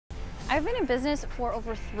I've been in business for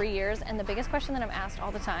over 3 years, and the biggest question that I'm asked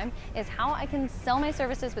all the time is how I can sell my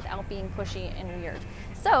services without being pushy and weird.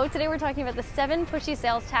 So today we're talking about the 7 pushy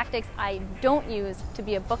sales tactics I don't use to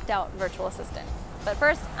be a booked out virtual assistant. But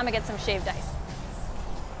first, I'm gonna get some shaved ice.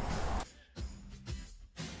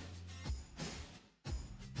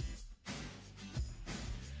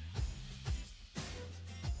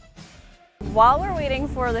 While we're waiting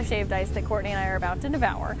for the shaved ice that Courtney and I are about to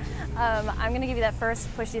devour, I'm going to give you that first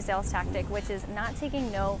pushy sales tactic, which is not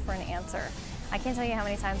taking no for an answer. I can't tell you how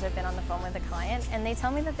many times I've been on the phone with a client and they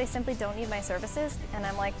tell me that they simply don't need my services, and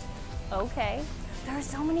I'm like, okay. There are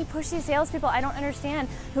so many pushy salespeople I don't understand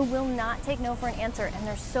who will not take no for an answer, and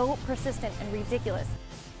they're so persistent and ridiculous.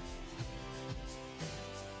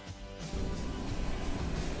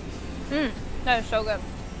 That is so good.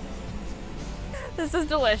 This is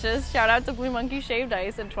delicious. Shout out to Blue Monkey Shaved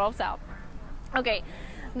Ice and 12 South. Okay,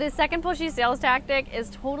 the second pushy sales tactic is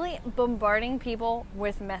totally bombarding people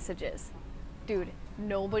with messages. Dude,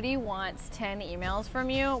 nobody wants 10 emails from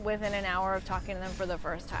you within an hour of talking to them for the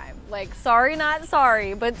first time. Like, sorry, not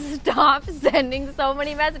sorry, but stop sending so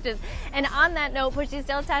many messages. And on that note, pushy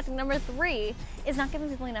sales tactic number 3 is not giving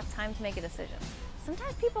people enough time to make a decision.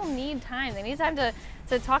 Sometimes people need time. They need time to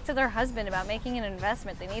talk to their husband about making an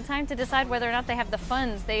investment. They need time to decide whether or not they have the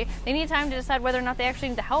funds. They need time to decide whether or not they actually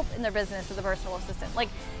need the help in their business with a personal assistant. Like,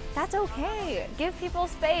 that's okay. Give people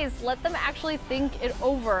space. Let them actually think it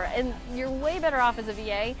over. And you're way better off as a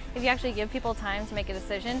VA if you actually give people time to make a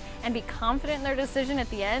decision and be confident in their decision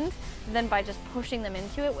at the end than by just pushing them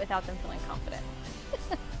into it without them feeling confident.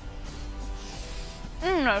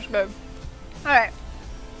 That's good. All right.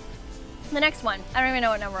 The next one, I don't even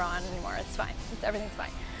know what number we're on anymore. It's fine. Everything's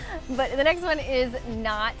fine. But the next one is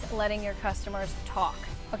not letting your customers talk.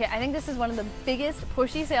 Okay, I think this is one of the biggest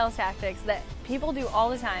pushy sales tactics that people do all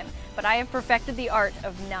the time, but I have perfected the art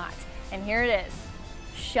of not. And here it is,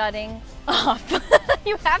 shutting up.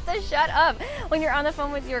 You have to shut up when you're on the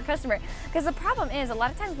phone with your customer. Because the problem is, a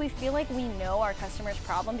lot of times we feel like we know our customer's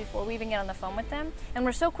problem before we even get on the phone with them, and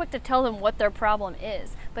we're so quick to tell them what their problem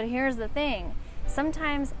is. But here's the thing.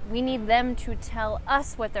 Sometimes we need them to tell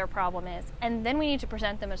us what their problem is, and then we need to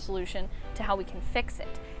present them a solution to how we can fix it.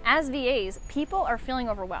 As VAs, people are feeling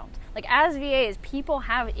overwhelmed. Like, as VAs, people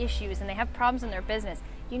have issues and they have problems in their business.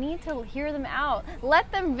 You need to hear them out.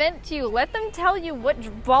 Let them vent to you. Let them tell you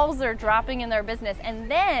what balls they're dropping in their business,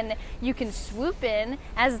 and then you can swoop in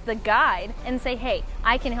as the guide and say, hey,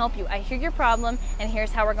 I can help you. I hear your problem, and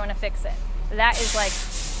here's how we're going to fix it. That is like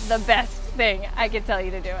the best thing I could tell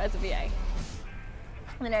you to do as a VA.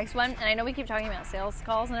 The next one, and I know we keep talking about sales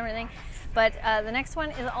calls and everything, but the next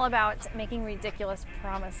one is all about making ridiculous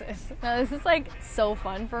promises. Now, this is like so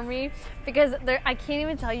fun for me because I can't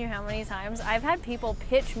even tell you how many times I've had people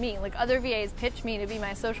pitch me, like other VAs pitch me to be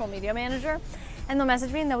my social media manager, and they'll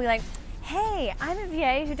message me and they'll be like, hey, I'm a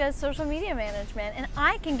VA who does social media management and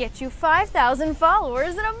I can get you 5,000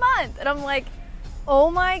 followers in a month. And I'm like,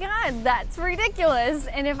 oh my God, that's ridiculous.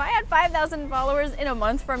 And if I had 5,000 followers in a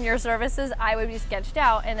month from your services, I would be sketched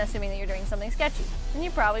out, and assuming that you're doing something sketchy. And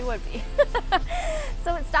you probably would be.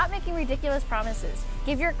 So stop making ridiculous promises.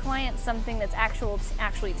 Give your clients something that's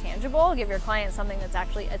actually tangible. Give your clients something that's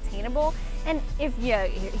actually attainable. And if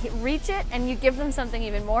you reach it and you give them something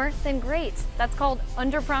even more, then great. That's called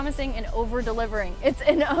under-promising and over-delivering. It's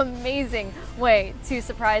an amazing way to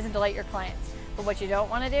surprise and delight your clients. But what you don't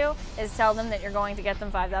want to do is tell them that you're going to get them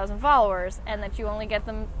 5,000 followers and that you only get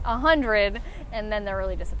them 100, and then they're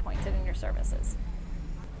really disappointed in your services.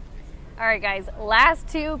 All right, guys, last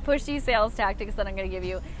 2 pushy sales tactics that I'm going to give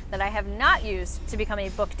you that I have not used to become a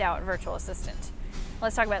booked out virtual assistant.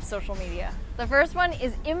 Let's talk about social media. The first one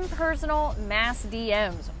is impersonal mass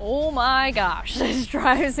DMs. Oh my gosh, this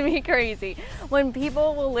drives me crazy. When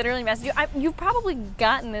people will literally message you, you've probably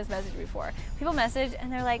gotten this message before. People message and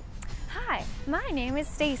they're like, hi, my name is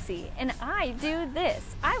Stacy and I do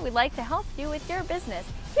this. I would like to help you with your business.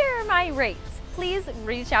 Here are my rates. Please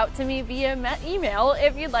reach out to me via email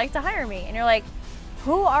if you'd like to hire me. And you're like,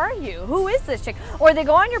 who are you? Who is this chick? Or they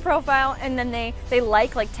go on your profile and then they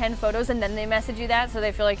like 10 photos and then they message you that so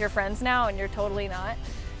they feel like you're friends now and you're totally not.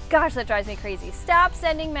 Gosh, that drives me crazy. Stop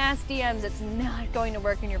sending mass DMs. It's not going to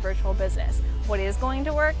work in your virtual business. What is going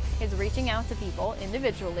to work is reaching out to people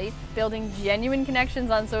individually, building genuine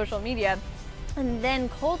connections on social media, and then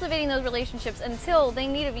cultivating those relationships until they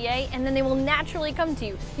need a VA, and then they will naturally come to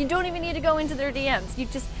you. You don't even need to go into their DMs.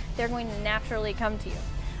 They're going to naturally come to you.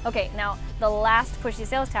 Okay, now the last pushy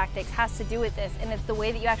sales tactics has to do with this, and it's the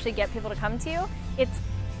way that you actually get people to come to you. It's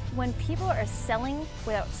when people are selling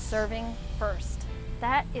without serving first.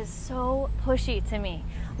 That is so pushy to me.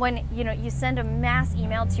 when you send a mass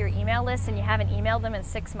email to your email list and you haven't emailed them in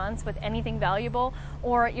 6 months with anything valuable,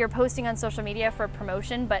 or you're posting on social media for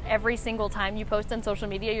promotion, but every single time you post on social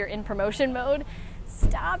media you're in promotion mode.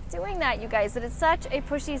 Stop doing that, you guys. It is such a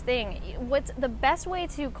pushy thing. What's the best way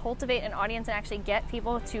to cultivate an audience and actually get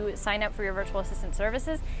people to sign up for your virtual assistant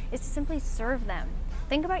services is to simply serve them.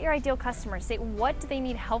 Think about your ideal customer. Say, what do they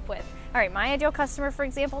need help with? All right, my ideal customer, for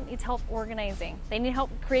example, needs help organizing. They need help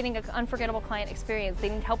creating an unforgettable client experience. They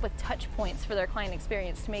need help with touch points for their client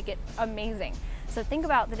experience to make it amazing. So think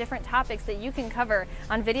about the different topics that you can cover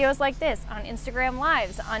on videos like this, on Instagram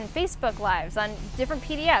Lives, on Facebook Lives, on different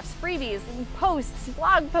PDFs, freebies, posts,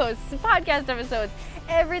 blog posts, podcast episodes,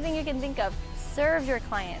 everything you can think of. Serve your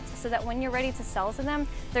clients so that when you're ready to sell to them,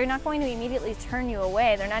 they're not going to immediately turn you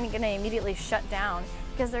away. They're not going to immediately shut down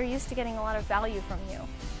because they're used to getting a lot of value from you.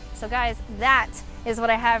 So guys, that is what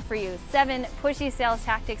I have for you. 7 pushy sales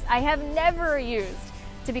tactics I have never used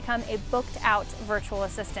to become a booked out virtual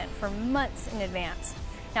assistant for months in advance.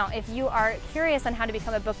 Now, if you are curious on how to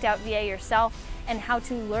become a booked out VA yourself and how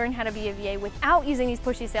to learn how to be a VA without using these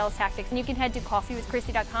pushy sales tactics, you can head to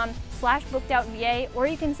coffeewithchristy.com/bookedoutvA, or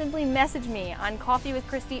you can simply message me on Coffee with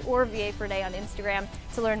Christy or VA for Day on Instagram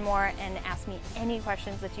to learn more and ask me any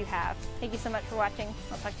questions that you have. Thank you so much for watching.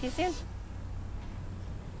 I'll talk to you soon.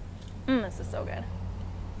 This is so good.